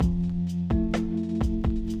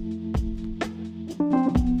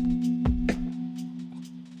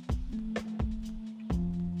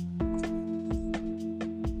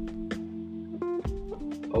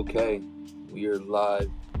Okay, we are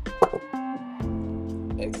live.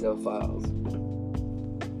 XL Files,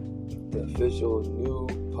 the official new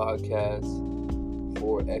podcast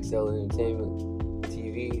for XL Entertainment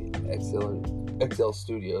TV, XL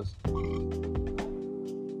Studios.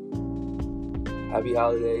 Happy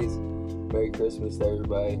holidays, Merry Christmas to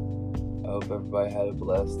everybody. I hope everybody had a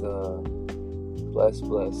blessed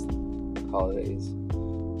holidays.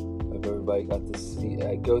 Hope everybody got to see,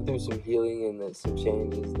 go through some healing and some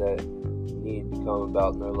changes that need to come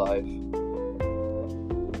about in their life.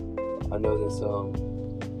 I know this, the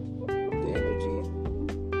energy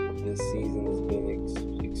this season has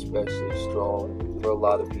been especially strong for a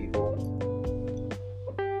lot of people.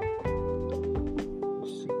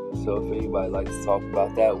 So if anybody likes to talk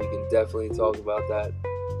about that, we can definitely talk about that.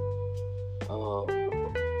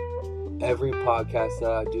 Every podcast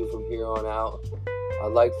that I do from here on out,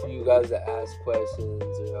 I'd like for you guys to ask questions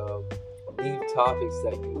or leave topics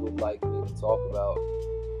that you would like me to talk about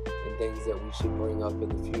and things that we should bring up in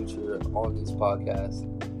the future on these podcasts.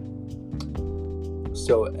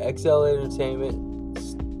 So XL Entertainment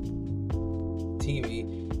TV,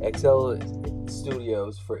 XL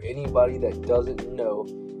Studios, for anybody that doesn't know,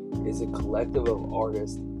 is a collective of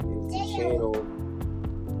artists. It's a channel.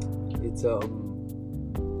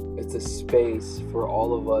 It's a space for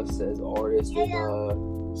all of us as artists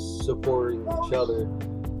and supporting each other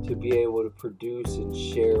to be able to produce and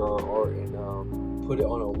share our art and put it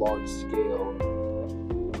on a large scale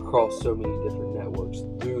across so many different networks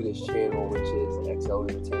through this channel, which is XL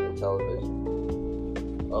Entertainment Television.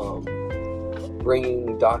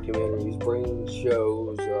 Bringing documentaries, bringing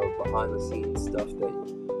shows, behind the scenes stuff that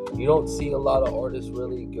you don't see a lot of artists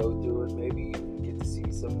really go through, and maybe you can get to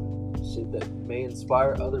see some shit that may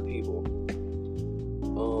inspire other people.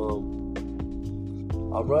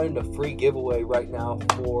 I'm running a free giveaway right now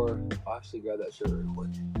for... I'll actually grab that shirt real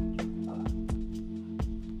quick.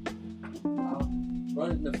 I'm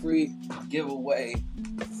running a free giveaway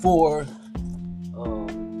for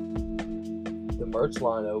the merch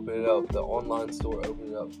line opening up, the online store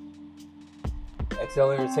opening up.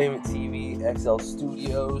 XL Entertainment TV, XL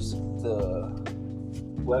Studios. The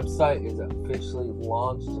website is officially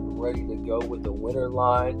launched and ready to go with the winter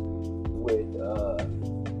line, with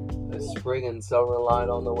the spring and summer line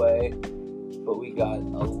on the way. But we got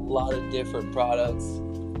a lot of different products,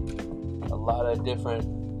 a lot of different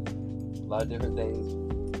things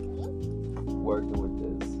working with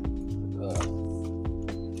this.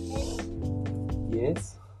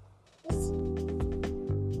 Yes.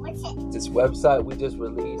 This website we just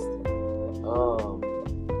released,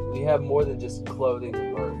 we have more than just clothing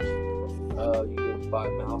and merch. You can buy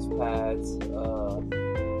mouse pads,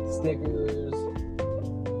 stickers,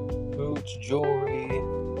 boots, jewelry.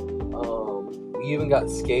 We even got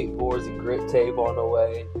skateboards and grip tape on the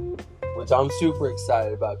way, which I'm super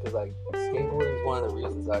excited about, because skateboarding is one of the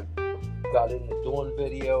reasons I got into doing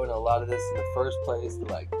video and a lot of this in the first place, to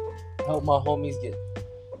help my homies get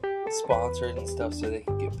sponsored and stuff so they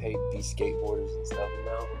can get paid to be skateboarders and stuff,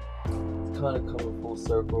 It's kind of coming full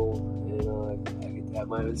circle, and I get to have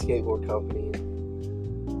my own skateboard company.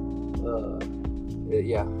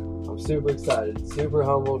 Yeah, I'm super excited, super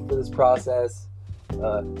humbled for this process.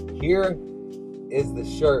 Here is the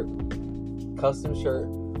shirt, custom shirt,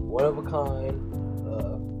 one of a kind.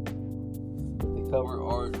 The cover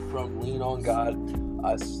art from Lean on God,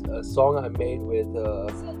 a song I made with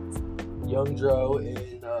Young Dro and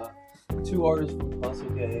two artists from Hustle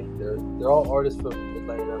Gang. They're all artists from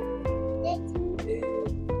Atlanta.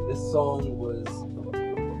 And this song was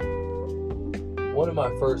one of my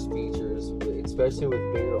first features, especially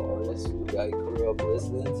with bigger artists who I grew up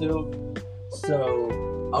listening to. So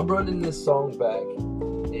I'm running this song back,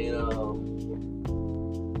 and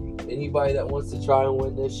anybody that wants to try and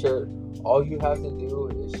win this shirt, all you have to do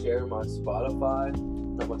is share my SoundCloud.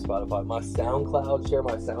 Share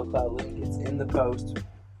my SoundCloud link. It's in the post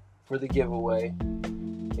for the giveaway,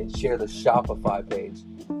 and share the Shopify page.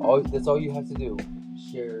 That's all you have to do.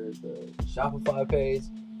 Share the Shopify page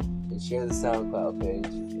and share the SoundCloud page,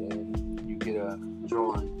 and you get a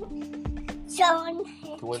drawing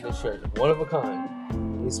to win this shirt. One of a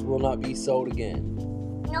kind. This will not be sold again.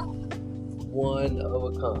 No. One of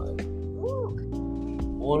a kind. Ooh.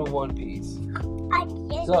 One of one piece.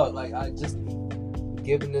 So, I just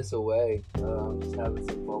giving this away. I'm just having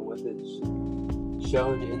some fun with it.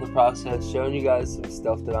 Showing you in the process, showing you guys some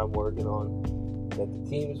stuff that I'm working on, that the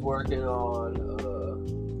team's working on.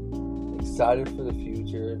 Excited for the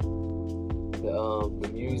future. The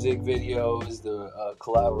music videos, the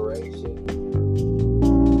collaboration.